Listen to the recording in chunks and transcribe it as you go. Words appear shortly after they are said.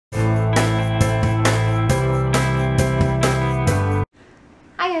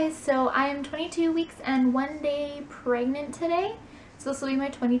Hi guys, so I am 22 weeks and 1 day pregnant today. So this will be my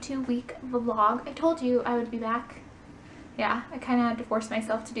 22-week vlog. I told you I would be back. Yeah, I kind of had to force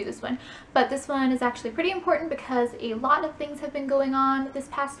myself to do this one. But this one is actually pretty important because a lot of things have been going on this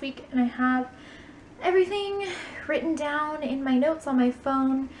past week and I have everything written down in my notes on my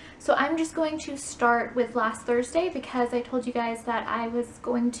phone. So I'm just going to start with last Thursday because I told you guys that I was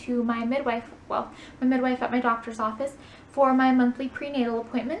going to my midwife at my doctor's office for my monthly prenatal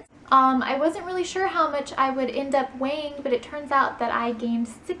appointments. I wasn't really sure how much I would end up weighing, but it turns out that I gained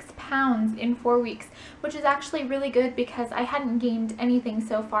 6 pounds in 4 weeks, which is actually really good because I hadn't gained anything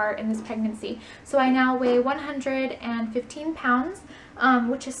so far in this pregnancy. So I now weigh 115 pounds,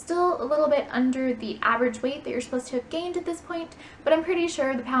 which is still a little bit under the average weight that you're supposed to have gained at this point, but I'm pretty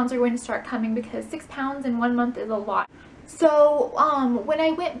sure the pounds are going to start coming because 6 pounds in 1 month is a lot. So when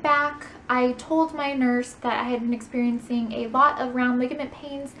I went back, I told my nurse that I had been experiencing a lot of round ligament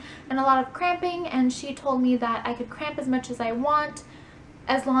pains and a lot of cramping, and she told me that I could cramp as much as I want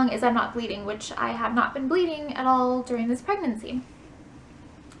as long as I'm not bleeding, which I have not been bleeding at all during this pregnancy.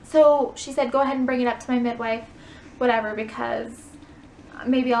 So she said go ahead and bring it up to my midwife, whatever, because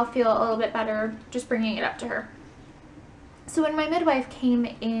maybe I'll feel a little bit better just bringing it up to her. So when my midwife came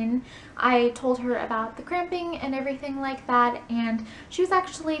in, I told her about the cramping and everything like that, and she was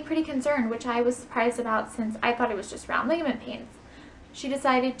actually pretty concerned, which I was surprised about since I thought it was just round ligament pains. She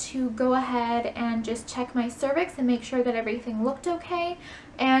decided to go ahead and just check my cervix and make sure that everything looked okay,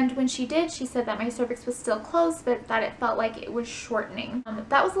 and when she did, she said that my cervix was still closed, but that it felt like it was shortening.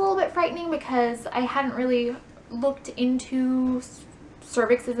 That was a little bit frightening because I hadn't really looked into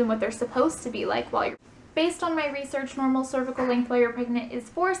cervixes and what they're supposed to be like while you're Based on my research, normal cervical length while you're pregnant is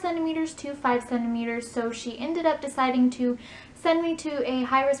 4 centimeters to 5 centimeters, so she ended up deciding to send me to a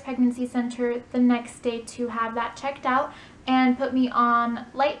high-risk pregnancy center the next day to have that checked out and put me on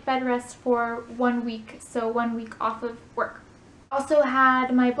light bed rest for 1 week, so 1 week off of work. Also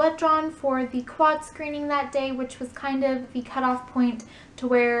had my blood drawn for the quad screening that day, which was kind of the cutoff point to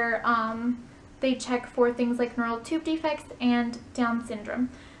where they check for things like neural tube defects and Down syndrome.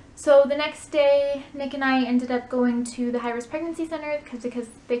 So the next day, Nick and I ended up going to the high-risk pregnancy center because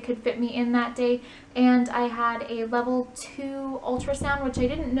they could fit me in that day, and I had a level 2 ultrasound, which I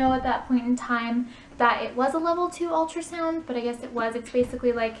didn't know at that point in time that it was a level 2 ultrasound, but I guess it was. It's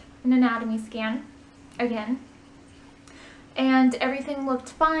basically like an anatomy scan again. And everything looked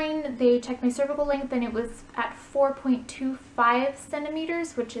fine. They checked my cervical length and it was at 4.25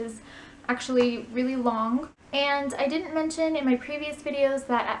 centimeters, which is actually really long. And I didn't mention in my previous videos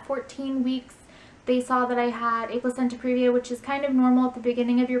that at 14 weeks they saw that I had a placenta previa, which is kind of normal at the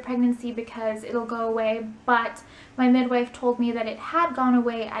beginning of your pregnancy because it'll go away, but my midwife told me that it had gone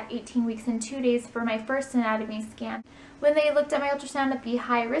away at 18 weeks and 2 days for my first anatomy scan. When they looked at my ultrasound at the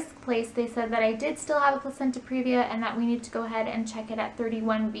high-risk place, they said that I did still have a placenta previa and that we need to go ahead and check it at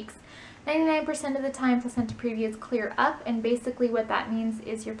 31 weeks. 99% of the time, placenta previas clear up, and basically what that means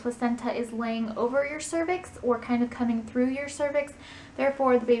is your placenta is laying over your cervix or kind of coming through your cervix.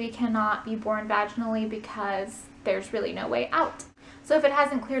 Therefore, the baby cannot be born vaginally because there's really no way out. So if it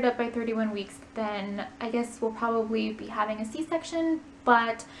hasn't cleared up by 31 weeks, then I guess we'll probably be having a C-section,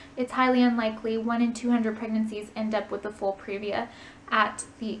 but it's highly unlikely. 1 in 200 pregnancies end up with a full previa at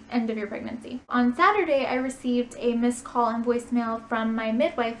the end of your pregnancy. On Saturday, I received a missed call and voicemail from my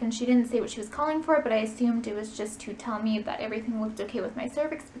midwife, and she didn't say what she was calling for, but I assumed it was just to tell me that everything looked okay with my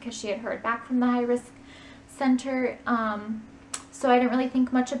cervix because she had heard back from the high-risk center. So I didn't really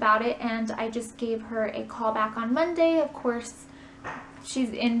think much about it, and I just gave her a call back on Monday. Of course, she's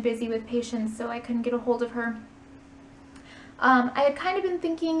busy with patients, so I couldn't get a hold of her. I had kind of been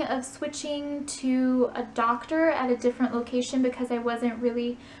thinking of switching to a doctor at a different location because I wasn't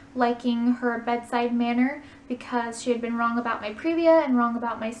really liking her bedside manner because she had been wrong about my previa and wrong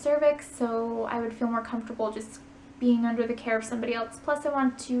about my cervix, so I would feel more comfortable just being under the care of somebody else. Plus, I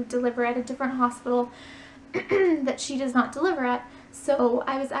want to deliver at a different hospital that she does not deliver at. So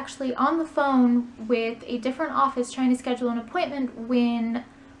I was actually on the phone with a different office trying to schedule an appointment when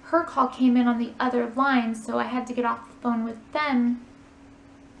her call came in on the other line, so I had to get off the phone with them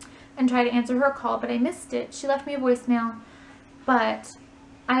and try to answer her call, but I missed it. She left me a voicemail, but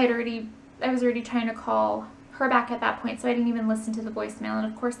I was already trying to call her back at that point, so I didn't even listen to the voicemail, and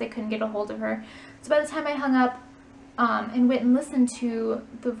of course they couldn't get a hold of her. So by the time I hung up and went and listened to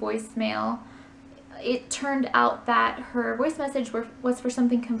the voicemail, it turned out that her voice message was for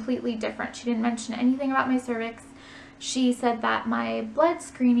something completely different. She didn't mention anything about my cervix. she said that my blood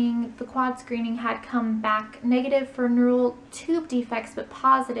screening, the quad screening, had come back negative for neural tube defects but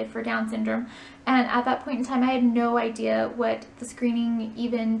positive for Down syndrome. And at that point in time, I had no idea what the screening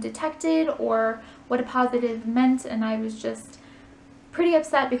even detected or what a positive meant, and I was just pretty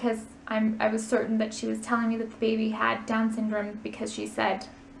upset because I was certain that she was telling me that the baby had Down syndrome because she said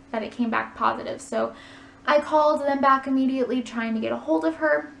that it came back positive. So I called them back immediately trying to get a hold of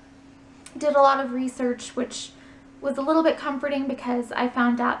her. Did a lot of research, which was a little bit comforting because I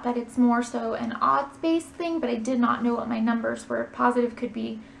found out that it's more so an odds-based thing, but I did not know what my numbers were. Positive could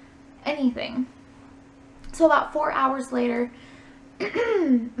be anything. So about 4 hours later,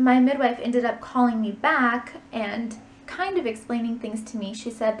 my midwife ended up calling me back and kind of explaining things to me. She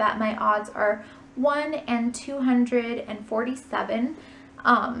said that my odds are 1 in 247.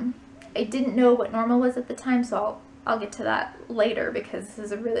 I didn't know what normal was at the time, so I'll get to that later because this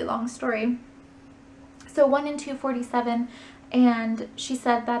is a really long story. So 1 in 247, and she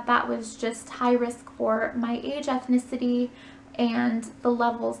said that that was just high risk for my age, ethnicity, and the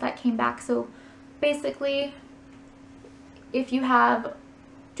levels that came back. So basically, if you have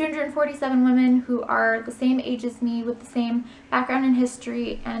 247 women who are the same age as me with the same background and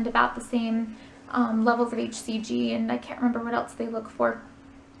history and about the same levels of HCG, and I can't remember what else they look for,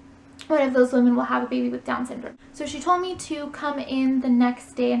 one of those women will have a baby with Down syndrome. So she told me to come in the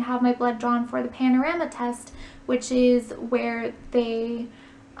next day and have my blood drawn for the panorama test, which is where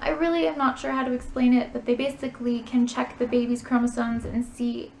I really am not sure how to explain it, but they basically can check the baby's chromosomes and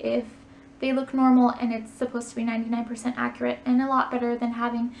see if they look normal, and it's supposed to be 99% accurate and a lot better than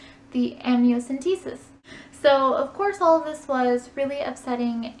having the amniocentesis. So of course all of this was really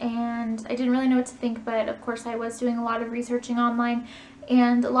upsetting and I didn't really know what to think, but of course I was doing a lot of researching online,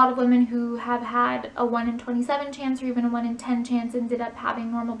 and a lot of women who have had a 1 in 27 chance or even a 1 in 10 chance ended up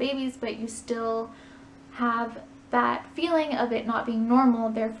having normal babies, but you still have that feeling of it not being normal,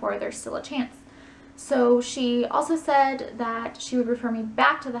 therefore there's still a chance. So she also said that she would refer me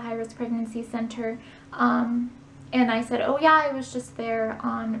back to the high-risk pregnancy center, and I said, oh yeah, I was just there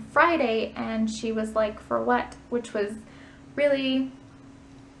on Friday, and she was like, for what? Which was really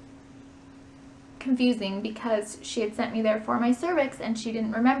confusing because she had sent me there for my cervix and she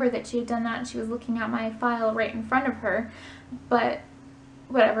didn't remember that she had done that, and she was looking at my file right in front of her. But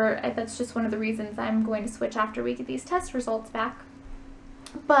whatever, that's just one of the reasons I'm going to switch after we get these test results back.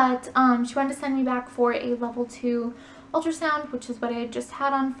 But she wanted to send me back for a level 2 ultrasound, which is what I had just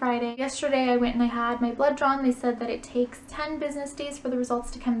had on Friday. Yesterday I went and I had my blood drawn. They said that it takes 10 business days for the results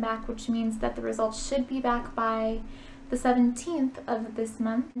to come back, which means that the results should be back by the 17th of this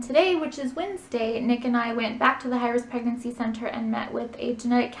month. And today, which is Wednesday, Nick and I went back to the high-risk pregnancy center and met with a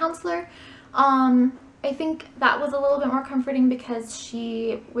genetic counselor. I think that was a little bit more comforting because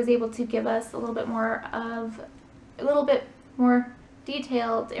she was able to give us a little bit more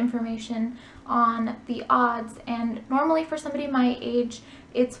detailed information on the odds, and normally for somebody my age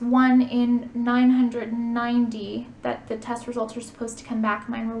it's 1 in 990 that the test results are supposed to come back.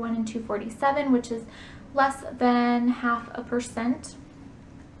 Mine were 1 in 247, which is less than 0.5%.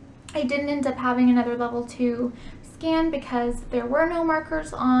 I didn't end up having another level 2 scan because there were no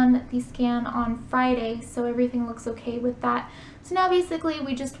markers on the scan on Friday, so everything looks okay with that. So now basically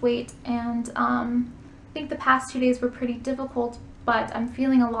we just wait, and I think the past 2 days were pretty difficult, but I'm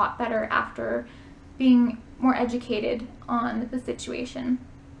feeling a lot better after being more educated on the situation.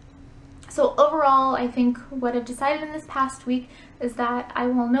 So overall, I think what I've decided in this past week is that I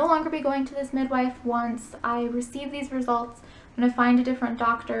will no longer be going to this midwife once I receive these results. I'm going to find a different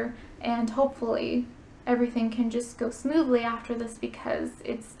doctor, and hopefully everything can just go smoothly after this because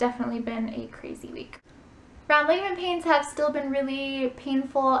it's definitely been a crazy week. Round ligament pains have still been really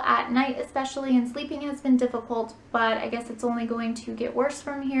painful at night especially, and sleeping has been difficult, but I guess it's only going to get worse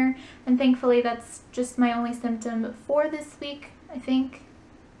from here, and thankfully that's just my only symptom for this week, I think.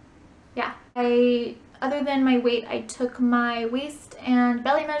 Yeah. Other than my weight, I took my waist and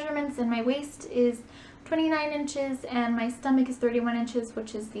belly measurements, and my waist is 29 inches and my stomach is 31 inches,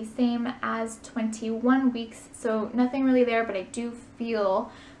 which is the same as 21 weeks, so nothing really there, but I do feel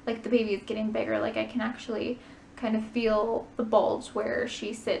like the baby is getting bigger. Like I can actually kind of feel the bulge where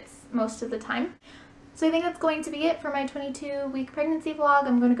she sits most of the time. So I think that's going to be it for my 22-week pregnancy vlog.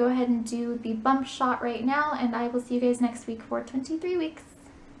 I'm going to go ahead and do the bump shot right now, and I will see you guys next week for 23 weeks.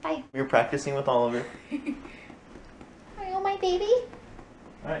 Bye. You're practicing with Oliver. Are you my baby?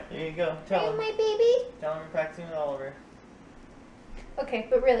 Alright, there you go. Tell him. Are you my baby? Tell him you're practicing with Oliver. Okay,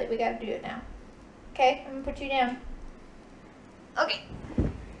 but really, we gotta do it now. Okay, I'm gonna put you down. Okay.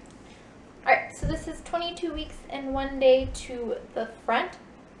 Alright, so this is 22 weeks and 1 day to the front,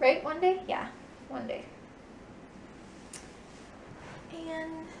 right? 1 day? Yeah, 1 day.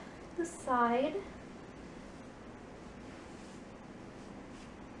 And the side.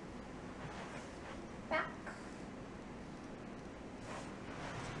 Back.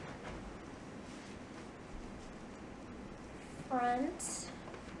 Front.